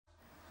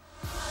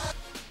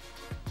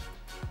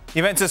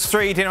Juventus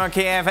 3, Dynamo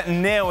Kiev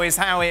 0 is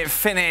how it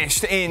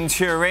finished in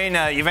Turin.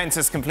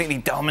 Juventus completely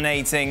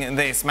dominating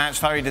this match,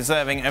 very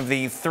deserving of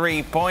the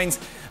 3 points.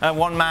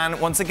 One man,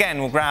 once again,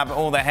 will grab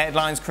all the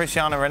headlines.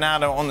 Cristiano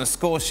Ronaldo on the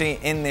score sheet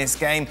in this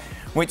game,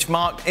 which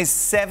marked his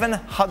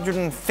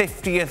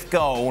 750th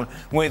goal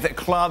with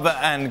club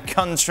and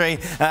country.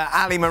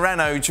 Ali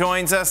Moreno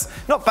joins us.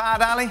 Not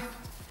bad, Ali?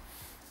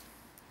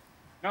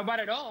 Not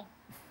bad at all.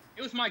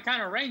 It was my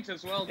kind of range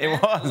as well. It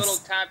was. A little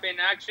tap-in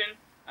action.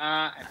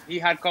 He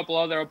had a couple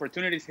other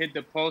opportunities, hit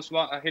the post,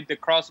 hit the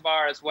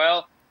crossbar as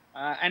well.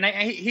 And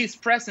his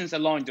presence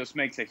alone just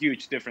makes a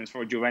huge difference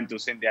for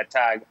Juventus in the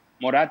attack.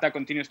 Morata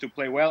continues to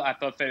play well. I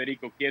thought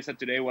Federico Chiesa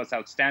today was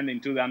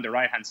outstanding too down the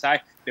right-hand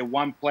side. The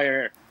one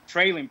player,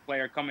 trailing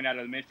player coming out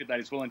of the midfield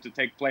that is willing to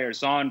take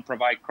players on,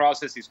 provide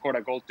crosses. He scored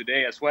a goal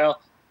today as well.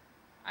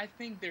 I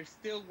think there's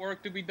still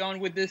work to be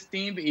done with this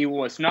team. It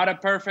was not a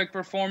perfect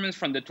performance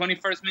from the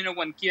 21st minute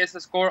when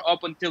Chiesa scored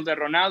up until the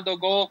Ronaldo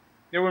goal.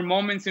 There were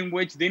moments in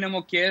which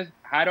Dynamo Kiev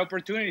had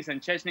opportunities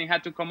and Chesney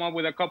had to come up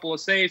with a couple of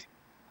saves.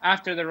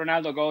 After the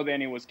Ronaldo goal,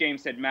 then it was game,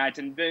 set, match.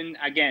 And then,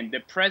 again, the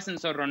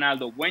presence of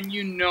Ronaldo, when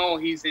you know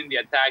he's in the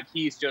attack,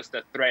 he's just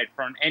a threat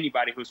from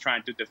anybody who's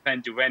trying to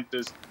defend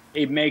Juventus.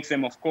 It makes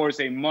them, of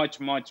course, a much,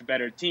 much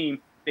better team.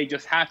 They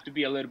just have to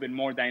be a little bit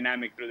more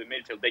dynamic through the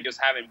midfield. They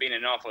just haven't been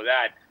enough of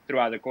that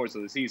throughout the course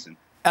of the season.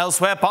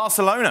 Elsewhere,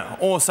 Barcelona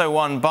also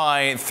won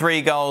by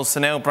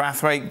 3-0.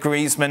 Braithwaite,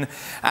 Griezmann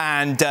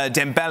and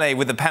Dembele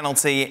with the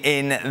penalty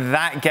in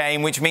that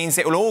game, which means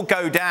it will all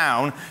go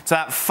down to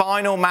that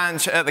final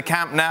match at the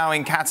Camp Nou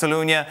in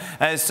Catalonia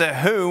as to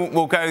who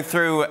will go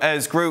through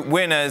as group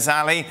winners,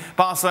 Ali.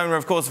 Barcelona,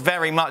 of course,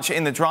 very much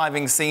in the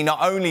driving seat, not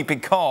only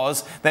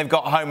because they've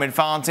got home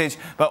advantage,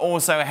 but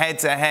also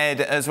head-to-head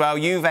as well.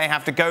 Juve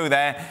have to go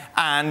there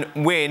and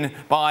win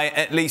by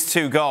at least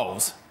 2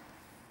 goals.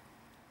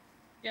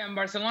 Yeah, in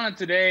Barcelona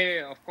today,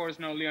 of course,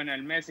 no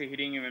Lionel Messi. He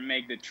didn't even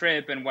make the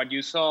trip. And what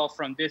you saw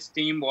from this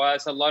team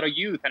was a lot of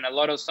youth and a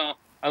lot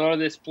of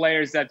these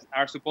players that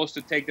are supposed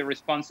to take the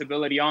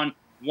responsibility on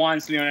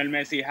once Lionel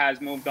Messi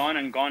has moved on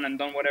and gone and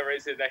done whatever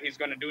it is that he's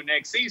going to do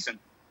next season.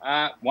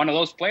 One of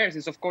those players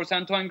is, of course,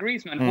 Antoine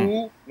Griezmann,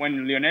 who,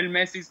 when Lionel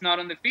Messi's not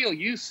on the field,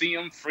 you see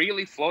him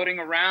freely floating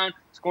around,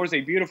 scores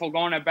a beautiful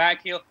goal on a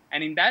back heel.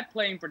 And in that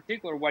play in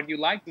particular, what you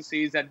like to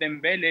see is that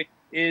Dembele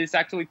is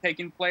actually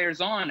taking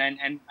players on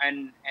and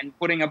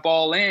putting a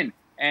ball in,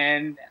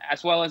 and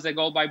as well as the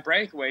goal by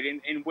Braithwaite,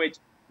 in which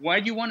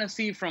what you want to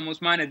see from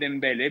Ousmane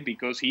Dembele,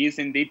 because he is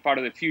indeed part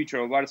of the future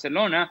of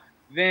Barcelona,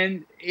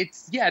 then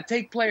it's, yeah,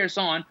 take players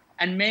on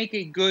and make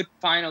a good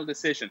final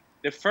decision.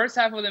 The first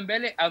half of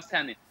Dembele,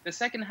 outstanding. The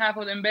second half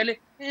of Dembele,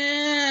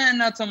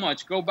 not so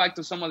much. Go back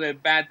to some of the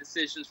bad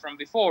decisions from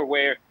before,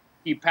 where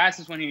he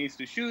passes when he needs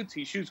to shoot,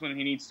 he shoots when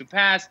he needs to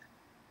pass.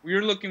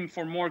 We're looking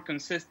for more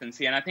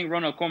consistency. And I think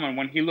Ronald Koeman,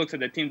 when he looks at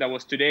the team that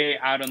was today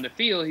out on the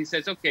field, he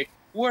says, okay,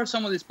 who are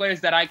some of these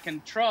players that I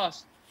can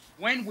trust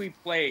when we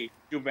play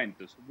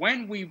Juventus,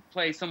 when we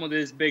play some of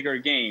these bigger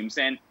games?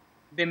 And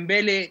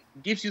Dembele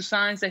gives you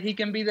signs that he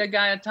can be that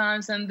guy at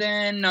times, and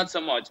then not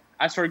so much.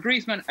 As for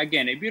Griezmann,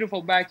 again, a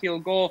beautiful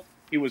backheel goal.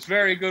 He was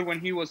very good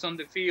when he was on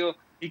the field.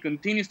 He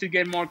continues to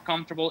get more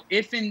comfortable.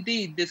 If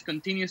indeed this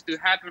continues to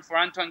happen for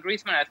Antoine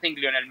Griezmann, I think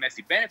Lionel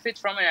Messi benefits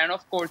from it. And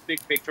of course, big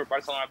picture,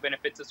 Barcelona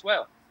benefits as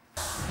well.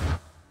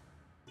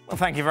 Well,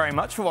 thank you very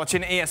much for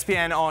watching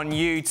ESPN on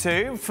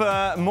YouTube.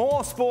 For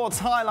more sports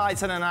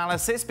highlights and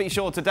analysis, be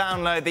sure to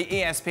download the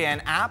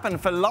ESPN app. And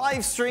for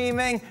live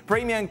streaming,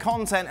 premium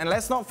content, and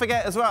let's not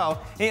forget as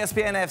well,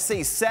 ESPN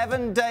FC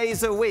 7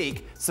 days a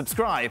week.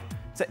 Subscribe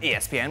to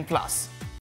ESPN+.